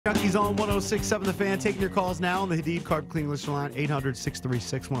Junkies on 106.7 The Fan, taking your calls now on the Hadid Card Clean Listener line,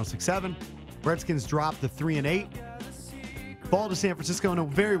 800-636-1067. Redskins drop to 3-8. Fall to San Francisco in a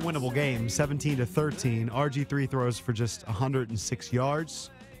very winnable game, 17-13. RG3 throws for just 106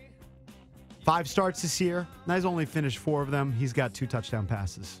 yards. 5 starts this year. Now he's only finished 4 of them. He's got 2 touchdown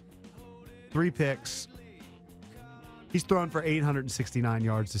passes, 3 picks. He's thrown for 869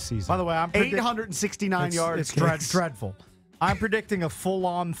 yards this season. By the way, I'm 869 yards. It's dreadful. I'm predicting a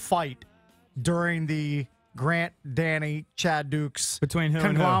full-on fight during the Grant, Danny, Chad Dukes between who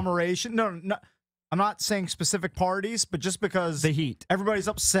conglomeration. No, I'm not saying specific parties, but just because the heat. Everybody's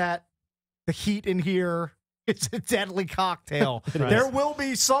upset. The heat in here, it's a deadly cocktail. There will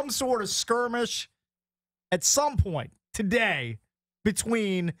be some sort of skirmish at some point today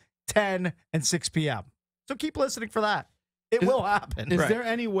between 10 and 6 p.m. So keep listening for that. It will happen. Is there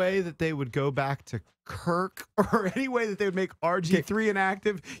any way that they would go back to Kirk, or any way that they would make RG3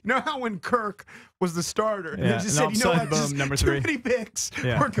 inactive? You know how when Kirk was the starter, they just said, you know what, just number too 3. many picks.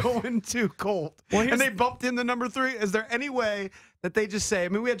 We're going to Colt. Well, and they bumped in the number 3. Is there any way that they just say, I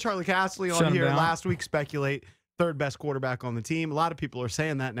mean, we had Charlie Casserly on here last week speculate third best quarterback on the team. A lot of people are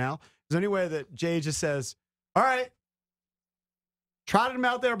saying that now. Is there any way that Jay just says, all right, trotted him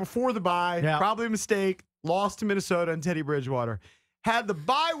out there before the bye, probably a mistake, lost to Minnesota and Teddy Bridgewater. Had the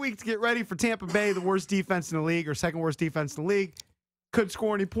bye week to get ready for Tampa Bay, the worst defense in the league, or second worst defense in the league. Couldn't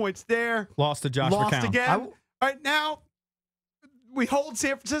score any points there. Lost to Josh Lost McCown. again. All right, now we hold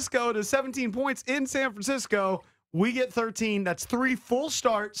San Francisco to 17 points in San Francisco. We get 13. That's 3 full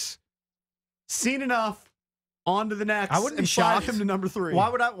starts. Seen enough. On to the next. I wouldn't be shocked. shocked Him to number 3. Why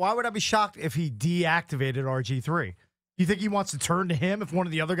would I be shocked if he deactivated RG3? You think he wants to turn to him if one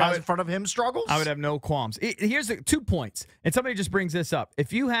of the other guys in front of him struggles? I would have no qualms. Here's 2 points, and somebody just brings this up.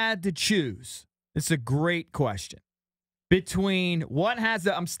 If you had to choose, this is a great question, between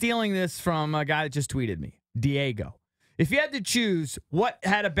I'm stealing this from a guy that just tweeted me, Diego. If you had to choose what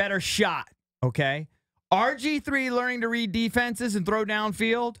had a better shot, okay, RG3 learning to read defenses and throw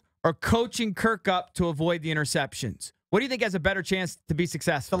downfield, or coaching Kirk up to avoid the interceptions? What do you think has a better chance to be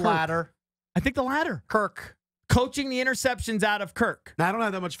successful? The latter. I think the latter. Kirk. Coaching the interceptions out of Kirk. Now, I don't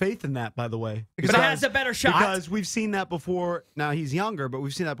have that much faith in that, by the way. But it has a better shot. Because we've seen that before. Now, he's younger, but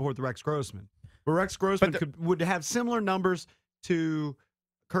we've seen that before with Rex Grossman. But Rex Grossman would have similar numbers to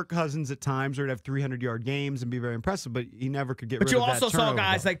Kirk Cousins at times, or he'd have 300-yard games and be very impressive, but he never could get rid of that turnover. But you also saw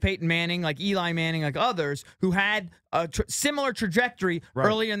guys like Peyton Manning, like Eli Manning, like others who had a similar trajectory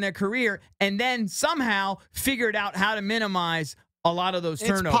early in their career and then somehow figured out how to minimize a lot of those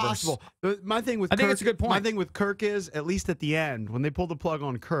turnovers. It's possible. My thing with I think it's a good point. My thing with Kirk is, at least at the end, when they pulled the plug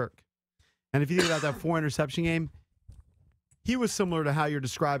on Kirk, and if you think about that 4-interception game, he was similar to how you're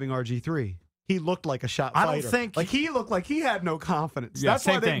describing RG3. He looked like a shot fighter. I don't think... he looked like he had no confidence. Yeah, That's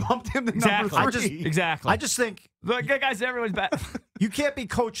why they bumped him to number 3. Exactly. I just think... Look, guys, everyone's back. You can't be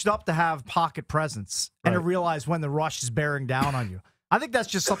coached up to have pocket presence and to realize when the rush is bearing down on you. I think that's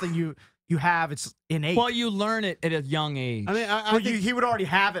just something you have. It's innate. Well, you learn it at a young age. I mean, I think he would already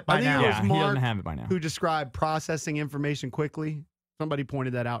have it by now. It was he Mark doesn't have it by now. who described processing information quickly. Somebody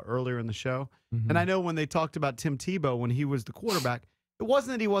pointed that out earlier in the show. And I know when they talked about Tim Tebow when he was the quarterback, it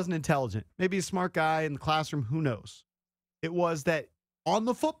wasn't that he wasn't intelligent. Maybe a smart guy in the classroom, who knows? It was that on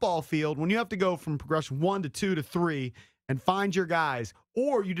the football field, when you have to go from progression 1 to 2 to 3 and find your guys,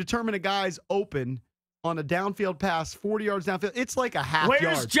 or you determine a guy's open on a downfield pass, 40 yards downfield, it's like a half yard.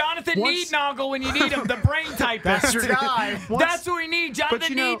 Where's Jonathan Neednoggle when you need him? The brain typist. That's your guy. That's who we need,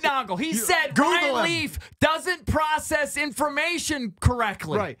 Jonathan Neednoggle. He said Ryan Leaf doesn't process information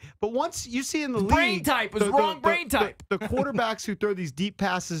correctly. Right. But once you see in the league... Brain type was wrong brain type. The quarterbacks who throw these deep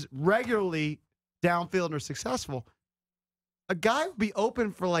passes regularly downfield and are successful, a guy will be open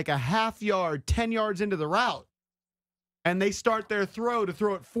for like a half yard, 10 yards into the route, and they start their throw to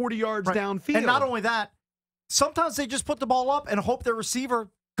throw it 40 yards downfield. And not only that, sometimes they just put the ball up and hope their receiver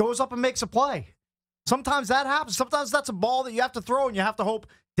goes up and makes a play. Sometimes that happens. Sometimes that's a ball that you have to throw, and you have to hope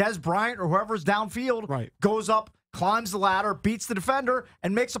Des Bryant or whoever's downfield goes up, climbs the ladder, beats the defender,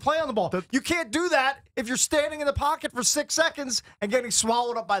 and makes a play on the ball. You can't do that if you're standing in the pocket for 6 seconds and getting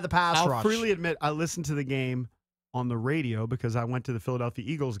swallowed up by the pass rush. I'll freely admit I listened to the game on the radio because I went to the Philadelphia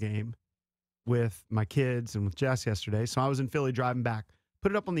Eagles game with my kids and with Jess yesterday. So I was in Philly driving back,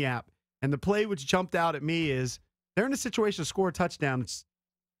 put it up on the app, and the play which jumped out at me is they're in a situation to score a touchdown.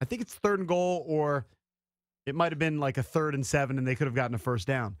 I think it's 3rd and goal, or it might have been like a 3rd and 7 and they could have gotten a first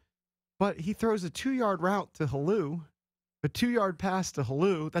down. But he throws a 2-yard route to Halou, a 2-yard pass to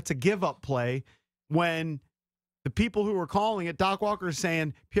Halou. That's a give-up play when the people who were calling it, Doc Walker is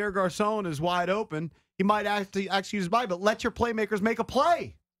saying Pierre Garçon is wide open. He might actually use his body, but let your playmakers make a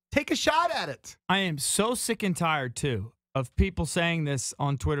play. Take a shot at it. I am so sick and tired, too, of people saying this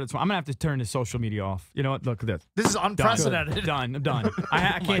on Twitter. I'm going to have to turn the social media off. You know what? Look at this. This is unprecedented. Done. I'm done.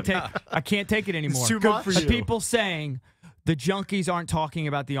 I can't take it anymore. It's too much. for you. People saying the junkies aren't talking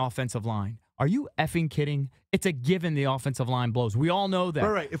about the offensive line. Are you effing kidding? It's a given the offensive line blows. We all know that.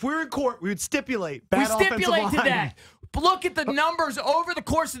 Right. If we were in court, we would stipulate We bad offensive stipulated line. that. Look at the numbers over the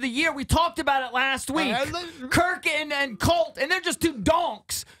course of the year. We talked about it last week. Kirk and Colt, and they're just two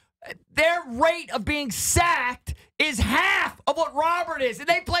donks. Their rate of being sacked is half of what Robert is, and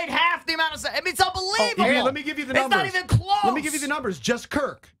they played half the amount of sacks. I mean, it's unbelievable. Here, let me give you the numbers. It's not even close. Let me give you the numbers. Just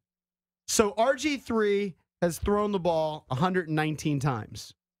Kirk. So RG3 has thrown the ball 119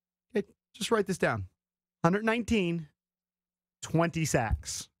 times. Okay, just write this down. 119, 20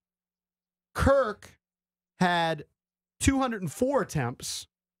 sacks. Kirk had 204 attempts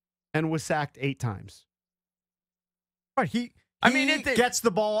and was sacked 8 times. Right, he it gets the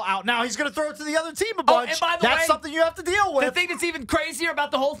ball out. Now he's going to throw it to the other team a bunch. And by the That's way, something you have to deal with. The thing that's even crazier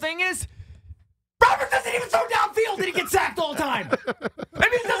about the whole thing is Robert doesn't even throw downfield and he gets sacked all the time.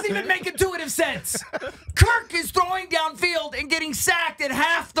 Maybe it doesn't even make intuitive sense. Kirk is throwing downfield and getting sacked at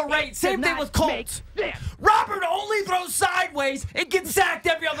half the rate. Same thing with Colts. Robert only throws sideways and gets sacked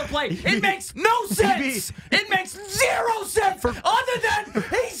every other play. It makes no sense. It makes 0 sense other than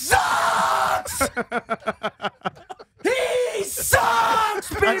he sucks. He sucks,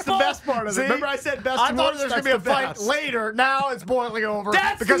 people. That's the best part of it. Remember I said best I and thought worst? there was going to be a That's the fight best. later. Now it's boiling over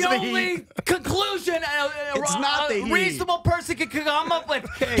That's because the of the only heat. conclusion It's not the a heat. reasonable person can come up with.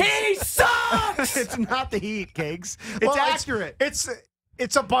 He sucks. It's not the heat, Cakes. It's Well, accurate.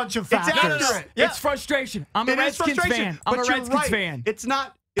 It's a bunch of factors. accurate. Yeah. It's frustration. I'm a It is Redskins frustration, fan. I'm but a you're Redskins right. fan. It's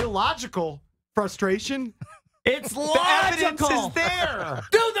not illogical frustration. It's The evidence logical. is there.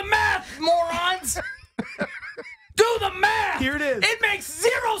 Do the math, morons. Do the math. Here it is. It makes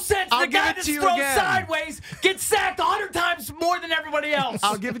 0 sense. I'll The give guy it that to you throws again. sideways gets sacked 100 times more than everybody else.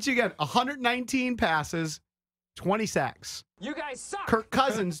 I'll give it to you again. 119 passes, 20 sacks. You guys suck. Kirk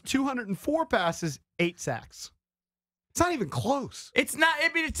Cousins, 204 passes, 8 sacks. It's not even close. It's not. I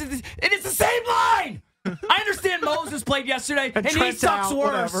mean, it is the same line. I understand Moses played yesterday, and he Trent sucks out,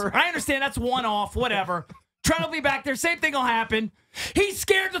 worse. whatever. I understand that's one off, whatever. Trent will be back there. Same thing will happen. He's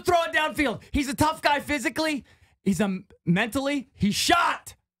scared to throw it downfield. He's a tough guy physically. Mentally, he's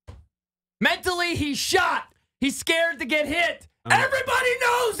shot. Mentally, he's shot. He's scared to get hit. Everybody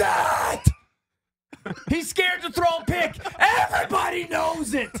knows that. He's scared to throw a pick. Everybody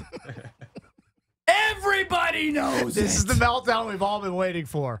knows it. Everybody knows This it. is the meltdown we've all been waiting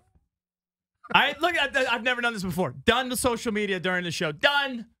for. I've never done this before. Done the social media during the show.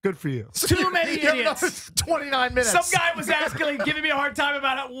 Done. Good for you. Too many You have another idiots. 29 minutes. Some guy was asking, giving me a hard time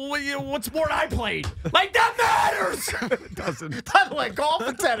about what sport I played. Like, that matters. It doesn't. By the way, golf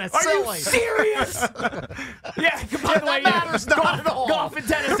and tennis. Are silly. you serious? Yeah, by the way, that matters not at all. golf and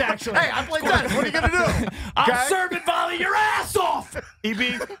tennis, actually. Hey, I play tennis. What are you going to do? I'll serve and volley your ass off. EB,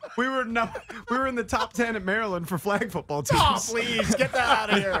 we were in the top 10 at Maryland for flag football teams. Oh, please. Get that out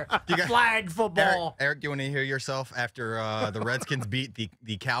of here. You got- Flag football. Eric, do you want to hear yourself after the Redskins beat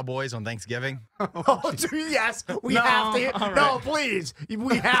the Cowboys on Thanksgiving? Oh, yes. We No, have to hear. all right. No, please.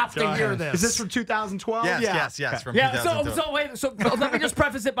 We have to hear this. Is this from 2012? Yes, from Yeah, 2002. so let me just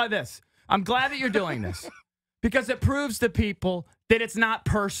preface it by this. I'm glad that you're doing this because it proves to people that it's not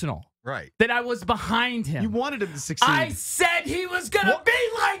personal. Right. That I was behind him. You wanted him to succeed. I said he was going to be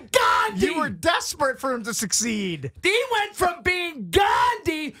like Gandhi. You were desperate for him to succeed. He went from being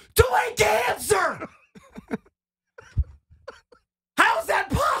Gandhi to a cancer. How's that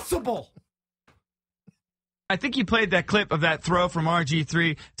possible? I think you played that clip of that throw from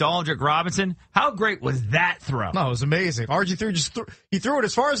RG3 to Aldrick Robinson. How great was that throw? No, it was amazing. RG3 just threw it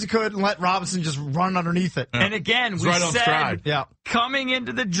as far as he could and let Robinson just run underneath it. And again, we right on said stride. Yeah. coming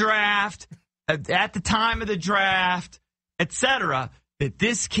into the draft, at the time of the draft, etc., that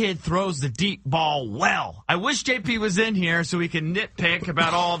this kid throws the deep ball well. I wish JP was in here so we can nitpick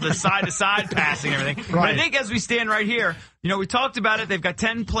about all the side-to-side passing and everything. But I think as we stand right here, we talked about it. They've got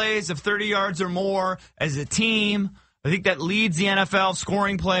 10 plays of 30 yards or more as a team. I think that leads the NFL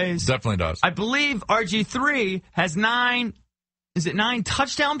scoring plays. Definitely does. I believe RG3 has 9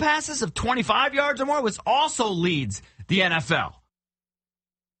 touchdown passes of 25 yards or more, which also leads the NFL.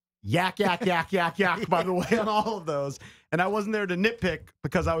 Yak, yak, yak, yak, yak, by the way, on all of those. And I wasn't there to nitpick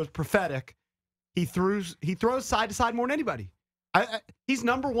because I was prophetic. He throws side to side more than anybody. He's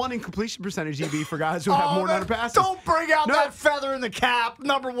number 1 in completion percentage, EB, for guys who have more than 100 passes. Don't bring out that feather in the cap.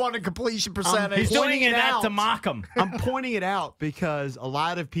 Number 1 in completion percentage. He's doing pointing it it out. to mock him. I'm pointing it out because a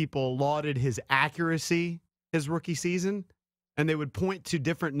lot of people lauded his accuracy his rookie season. and they would point to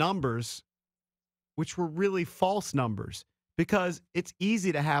different numbers, which were really false numbers, because it's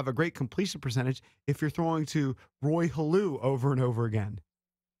easy to have a great completion percentage if you're throwing to Roy Halou over and over again.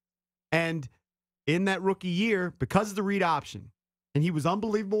 And in that rookie year, because of the read option, and he was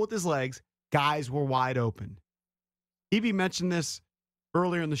unbelievable with his legs, guys were wide open. EB mentioned this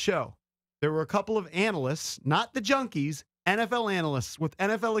earlier in the show. There were a couple of analysts, not the junkies, NFL analysts with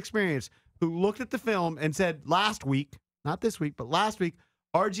NFL experience, who looked at the film and said last week, not this week, but last week,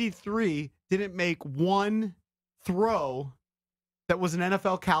 RG3 didn't make one throw that was an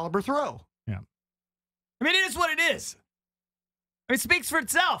NFL caliber throw. Yeah. I mean, it is what it is. I mean, it speaks for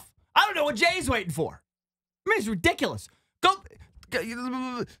itself. I don't know what Jay's waiting for. I mean, it's ridiculous. Do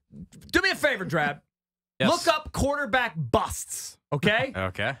me a favor, Drab. Yes. Look up quarterback busts, okay?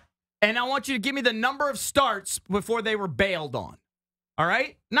 Okay. And I want you to give me the number of starts before they were bailed on. All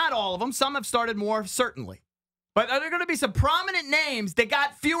right? Not all of them. Some have started more, certainly. But are there going to be some prominent names that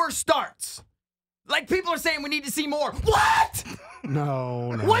got fewer starts? Like people are saying we need to see more. What?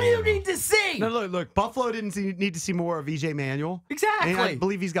 No. What do you need to see? No, look. Buffalo didn't need to see more of EJ Manuel. Exactly. And I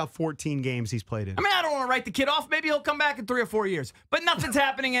believe he's got 14 games he's played in. I mean, I don't want to write the kid off. Maybe he'll come back in 3 or 4 years. But nothing's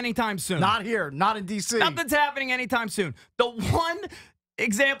happening anytime soon. Not here. Not in D.C. Nothing's happening anytime soon. The one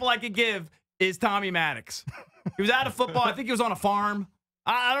example I could give is Tommy Maddox. He was out of football. I think he was on a farm.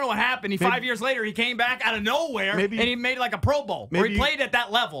 I don't know what happened. 5 years later, he came back out of nowhere, and he made like a Pro Bowl, where he played at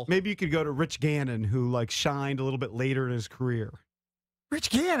that level. Maybe you could go to Rich Gannon, who shined a little bit later in his career. Rich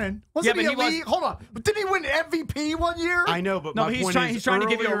Gannon? Wasn't he elite? Hold on. But didn't he win MVP one year? I know, but no, my he's point trying. is He's trying to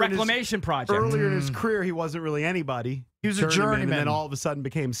give you a reclamation project. Earlier in his career, he wasn't really anybody. He was a journeyman, and then all of a sudden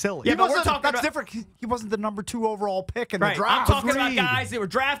became silly. Yeah, but we're talking that's different. He wasn't the number 2 overall pick in the draft. I'm talking about guys that were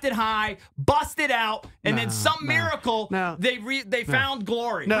drafted high, busted out, and then some miracle they found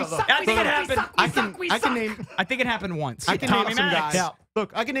glory. No, I think it happened. I think it happened once. I can Tommy name some Maddox. guys. Yeah.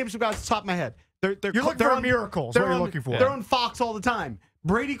 Look, I can name some guys off the top of my head. You're looking for a miracle. Is what you're looking for. They're on Fox all the time.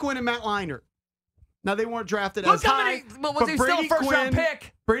 Brady Quinn and Matt Leinart. Now, they weren't drafted as high. But was he still a first-round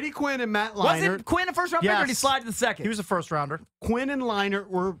pick? Brady Quinn and Matt Leinart. Wasn't Quinn a first-round pick, or did he slide to the second? He was a first-rounder. Quinn and Leinart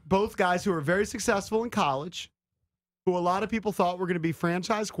were both guys who were very successful in college, who a lot of people thought were going to be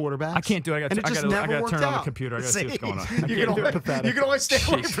franchise quarterbacks. I can't do it. I got to turn on the computer. I got to see what's going on. You can only stay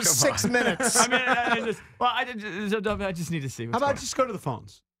away for 6 minutes. I mean, I just need to see what's How about going just go to the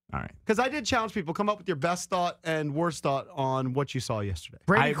phones? All right. Because I did challenge people, come up with your best thought and worst thought on what you saw yesterday.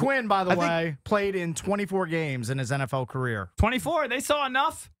 Brady Quinn, by the way, played in 24 games in his NFL career. 24. They saw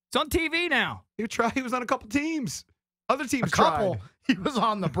enough. It's on TV now. He was on a couple teams. Other teams a couple. tried. He was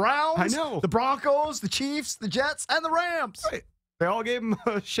on the Browns, I know. the Broncos, the Chiefs, the Jets, and the Rams. Right. They all gave him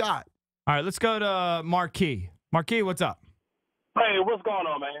a shot. All right, let's go to Marquis. Marquis, what's up? Hey, what's going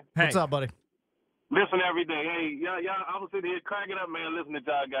on, man? Hey. What's up, buddy? Listen every day. Hey, y'all, I was sitting here cracking up, man, listening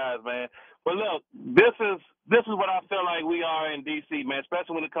to y'all guys, man. But look, this is what I feel like we are in D.C., man,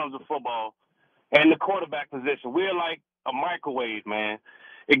 especially when it comes to football and the quarterback position. We're like a microwave, man.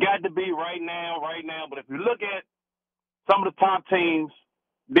 It got to be right now. But if you look at some of the top teams,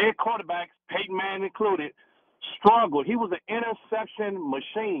 their quarterbacks, Peyton Manning included, struggled. He was an interception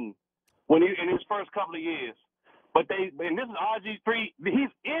machine in his first couple of years. And this is RG3.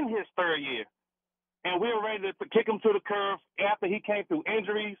 He's in his 3rd year. And we were ready to kick him to the curb after he came through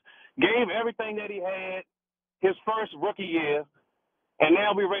injuries, gave everything that he had his first rookie year, and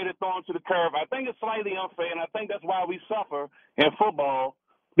now we're ready to throw him to the curb. I think it's slightly unfair, and I think that's why we suffer in football,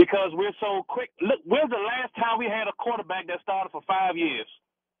 because we're so quick. Look, when's the last time we had a quarterback that started for 5 years?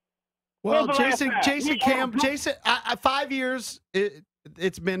 Well, Jason Campbell, 5 years,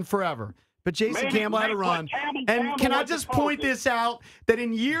 it's been forever. But Jason Campbell had a run. And can I just point this out, that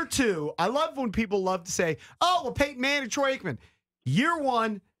in year 2, I love when people love to say, oh, well, Peyton Manning, Troy Aikman. Year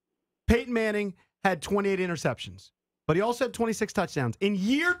 1, Peyton Manning had 28 interceptions, but he also had 26 touchdowns. In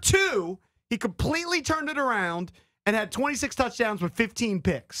year 2, he completely turned it around and had 26 touchdowns with 15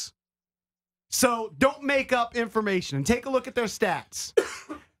 picks. So don't make up information and take a look at their stats.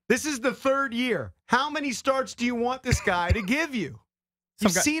 This is the 3rd year. How many starts do you want this guy to give you?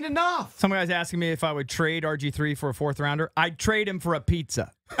 You've seen enough. Some guy's asking me if I would trade RG3 for a 4th rounder. I'd trade him for a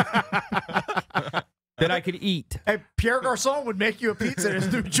pizza that I could eat. Hey, Pierre Garçon would make you a pizza in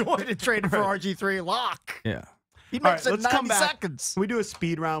his new joint and trade it for RG3 lock. Yeah. He makes it in 90 seconds. We do a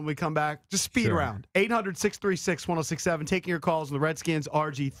speed round when we come back. Just speed round. 800-636-1067. Taking your calls on the Redskins,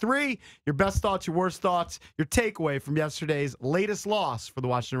 RG3. Your best thoughts, your worst thoughts, your takeaway from yesterday's latest loss for the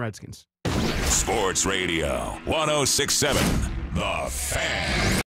Washington Redskins. Sports Radio 1067. The Fan.